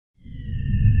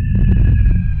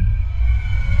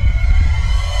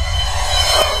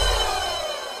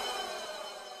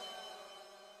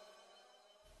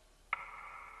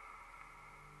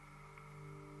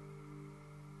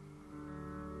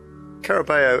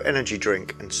Carabao energy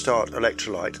drink and Start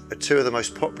electrolyte are two of the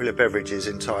most popular beverages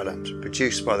in Thailand,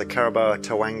 produced by the Carabao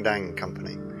Tawangdang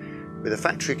company. With a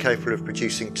factory capable of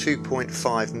producing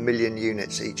 2.5 million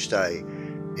units each day,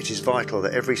 it is vital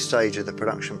that every stage of the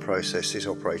production process is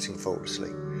operating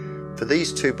faultlessly. For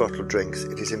these two bottled drinks,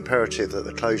 it is imperative that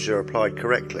the closures are applied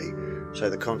correctly so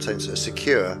the contents are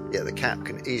secure, yet the cap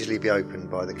can easily be opened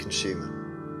by the consumer.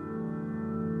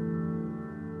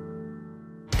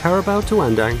 Carabao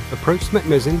Tawangdang approached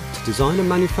Mecmesin to design and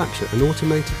manufacture an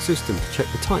automated system to check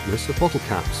the tightness of bottle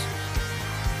caps.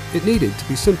 It needed to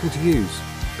be simple to use,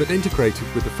 but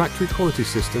integrated with the factory quality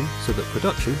system so that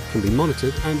production can be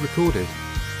monitored and recorded.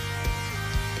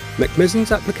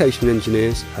 Mecmesin's application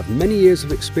engineers have many years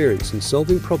of experience in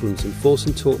solving problems in force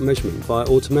and torque measurement via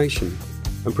automation,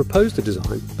 and proposed a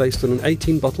design based on an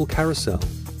 18-bottle carousel.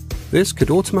 This could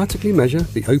automatically measure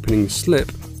the opening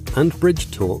slip and bridge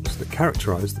torques that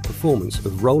characterise the performance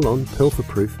of roll-on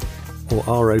pilfer-proof or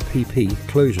ROPP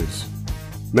closures.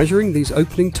 Measuring these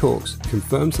opening torques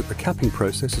confirms that the capping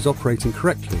process is operating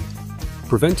correctly,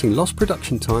 preventing lost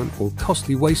production time or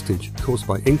costly wastage caused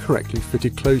by incorrectly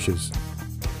fitted closures.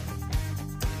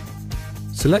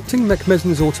 Selecting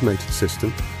Mecmesin's automated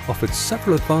system offered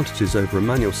several advantages over a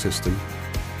manual system.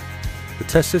 The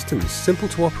test system is simple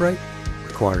to operate,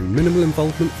 requiring minimal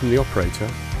involvement from the operator,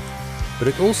 but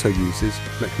it also uses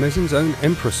Mecmesin's own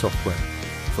Emperor software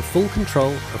for full control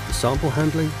of the sample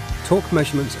handling, torque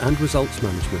measurements and results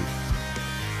management.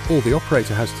 All the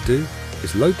operator has to do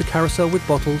is load the carousel with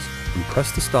bottles and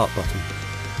press the start button.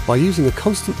 By using a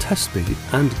constant test speed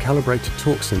and calibrated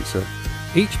torque sensor,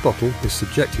 each bottle is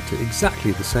subjected to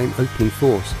exactly the same opening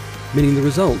force, meaning the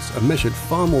results are measured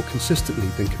far more consistently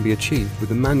than can be achieved with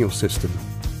a manual system.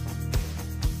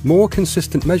 More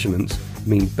consistent measurements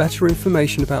mean better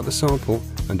information about the sample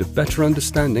and a better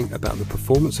understanding about the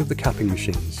performance of the capping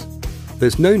machines.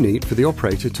 There's no need for the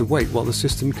operator to wait while the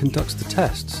system conducts the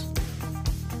tests.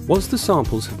 Once the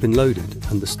samples have been loaded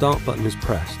and the start button is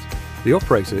pressed, the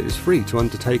operator is free to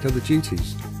undertake other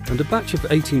duties, and a batch of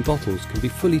 18 bottles can be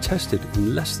fully tested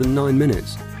in less than 9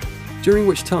 minutes, during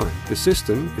which time the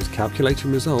system is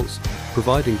calculating results,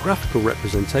 providing graphical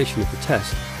representation of the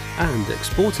test, and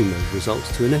exporting those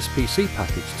results to an SPC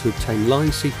package to obtain line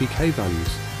CPK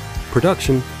values.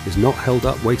 Production is not held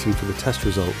up waiting for the test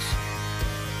results.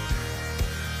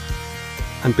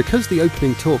 And because the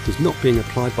opening torque is not being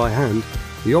applied by hand,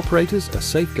 the operators are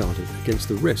safeguarded against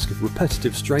the risk of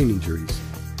repetitive strain injuries.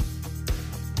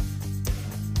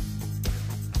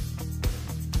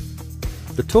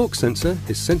 The torque sensor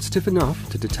is sensitive enough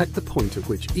to detect the point at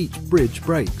which each bridge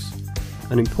breaks,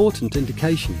 an important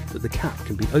indication that the cap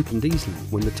can be opened easily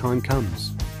when the time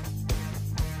comes.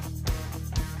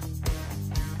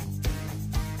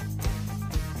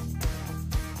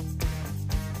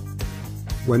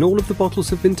 When all of the bottles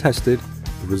have been tested,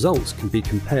 the results can be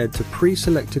compared to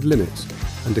pre-selected limits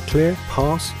and a clear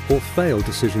pass or fail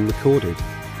decision recorded.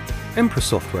 Emperor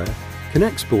software can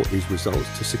export these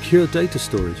results to secure data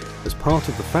storage as part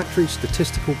of the factory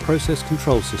statistical process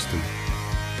control system.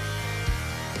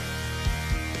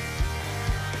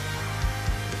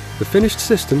 The finished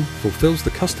system fulfills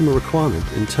the customer requirement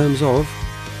in terms of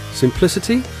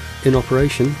simplicity in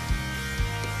operation,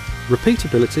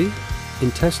 repeatability in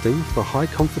testing for high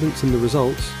confidence in the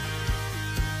results,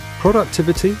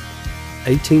 productivity,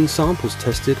 18 samples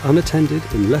tested unattended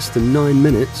in less than 9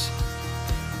 minutes,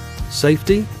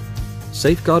 safety,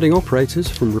 safeguarding operators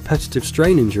from repetitive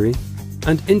strain injury,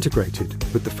 and integrated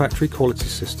with the factory quality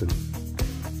system.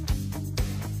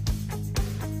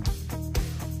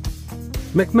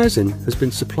 Mecmesin has been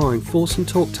supplying force and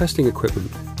torque testing equipment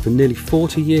for nearly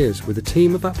 40 years, with a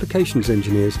team of applications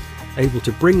engineers able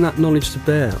to bring that knowledge to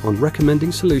bear on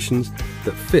recommending solutions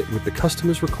that fit with the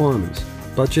customer's requirements,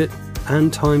 budget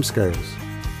and timescales.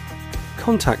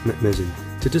 Contact Mecmesin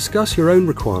to discuss your own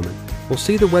requirement or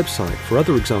see the website for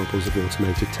other examples of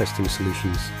automated testing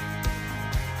solutions.